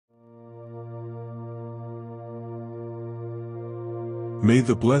May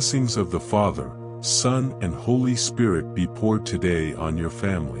the blessings of the Father, Son, and Holy Spirit be poured today on your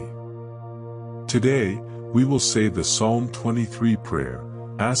family. Today, we will say the Psalm 23 prayer,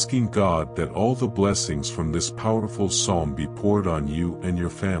 asking God that all the blessings from this powerful psalm be poured on you and your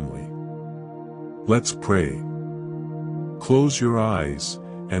family. Let's pray. Close your eyes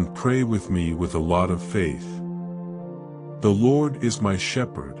and pray with me with a lot of faith. The Lord is my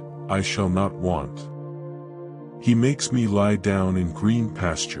shepherd, I shall not want. He makes me lie down in green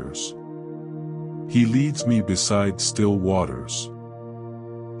pastures. He leads me beside still waters.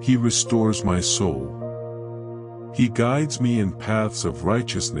 He restores my soul. He guides me in paths of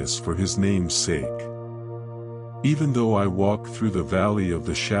righteousness for his name's sake. Even though I walk through the valley of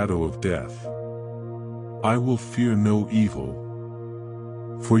the shadow of death, I will fear no evil.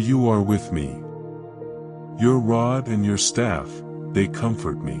 For you are with me. Your rod and your staff, they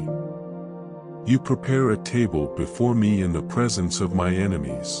comfort me. You prepare a table before me in the presence of my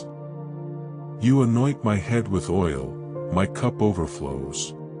enemies. You anoint my head with oil, my cup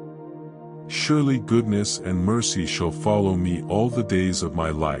overflows. Surely goodness and mercy shall follow me all the days of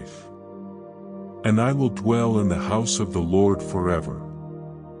my life. And I will dwell in the house of the Lord forever.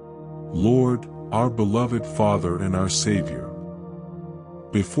 Lord, our beloved Father and our Savior.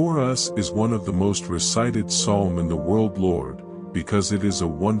 Before us is one of the most recited psalm in the world, Lord, because it is a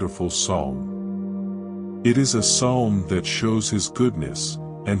wonderful psalm. It is a psalm that shows His goodness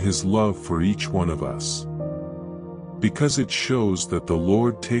and His love for each one of us. Because it shows that the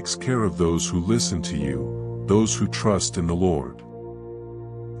Lord takes care of those who listen to you, those who trust in the Lord.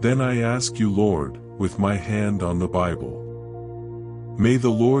 Then I ask you, Lord, with my hand on the Bible. May the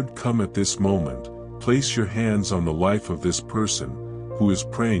Lord come at this moment, place your hands on the life of this person who is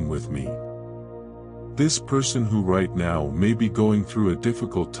praying with me. This person who right now may be going through a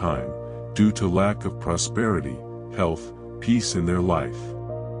difficult time, due to lack of prosperity, health, peace in their life.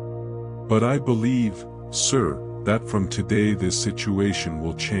 But I believe, sir, that from today this situation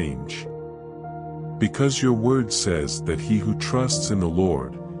will change. Because your word says that he who trusts in the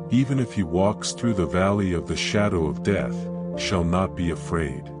Lord, even if he walks through the valley of the shadow of death, shall not be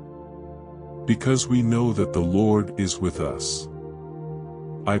afraid. Because we know that the Lord is with us.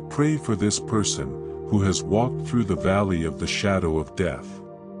 I pray for this person who has walked through the valley of the shadow of death.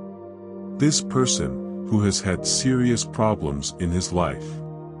 This person who has had serious problems in his life.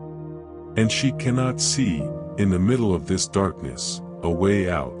 And she cannot see, in the middle of this darkness, a way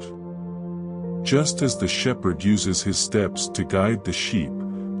out. Just as the shepherd uses his steps to guide the sheep,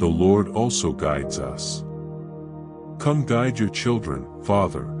 the Lord also guides us. Come guide your children,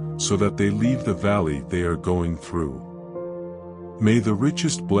 Father, so that they leave the valley they are going through. May the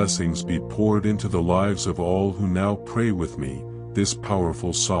richest blessings be poured into the lives of all who now pray with me, this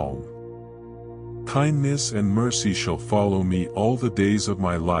powerful psalm. Kindness and mercy shall follow me all the days of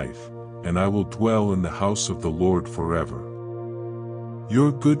my life, and I will dwell in the house of the Lord forever.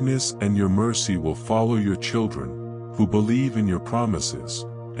 Your goodness and your mercy will follow your children, who believe in your promises,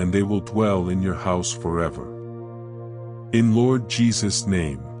 and they will dwell in your house forever. In Lord Jesus'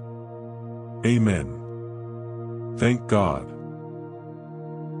 name. Amen. Thank God.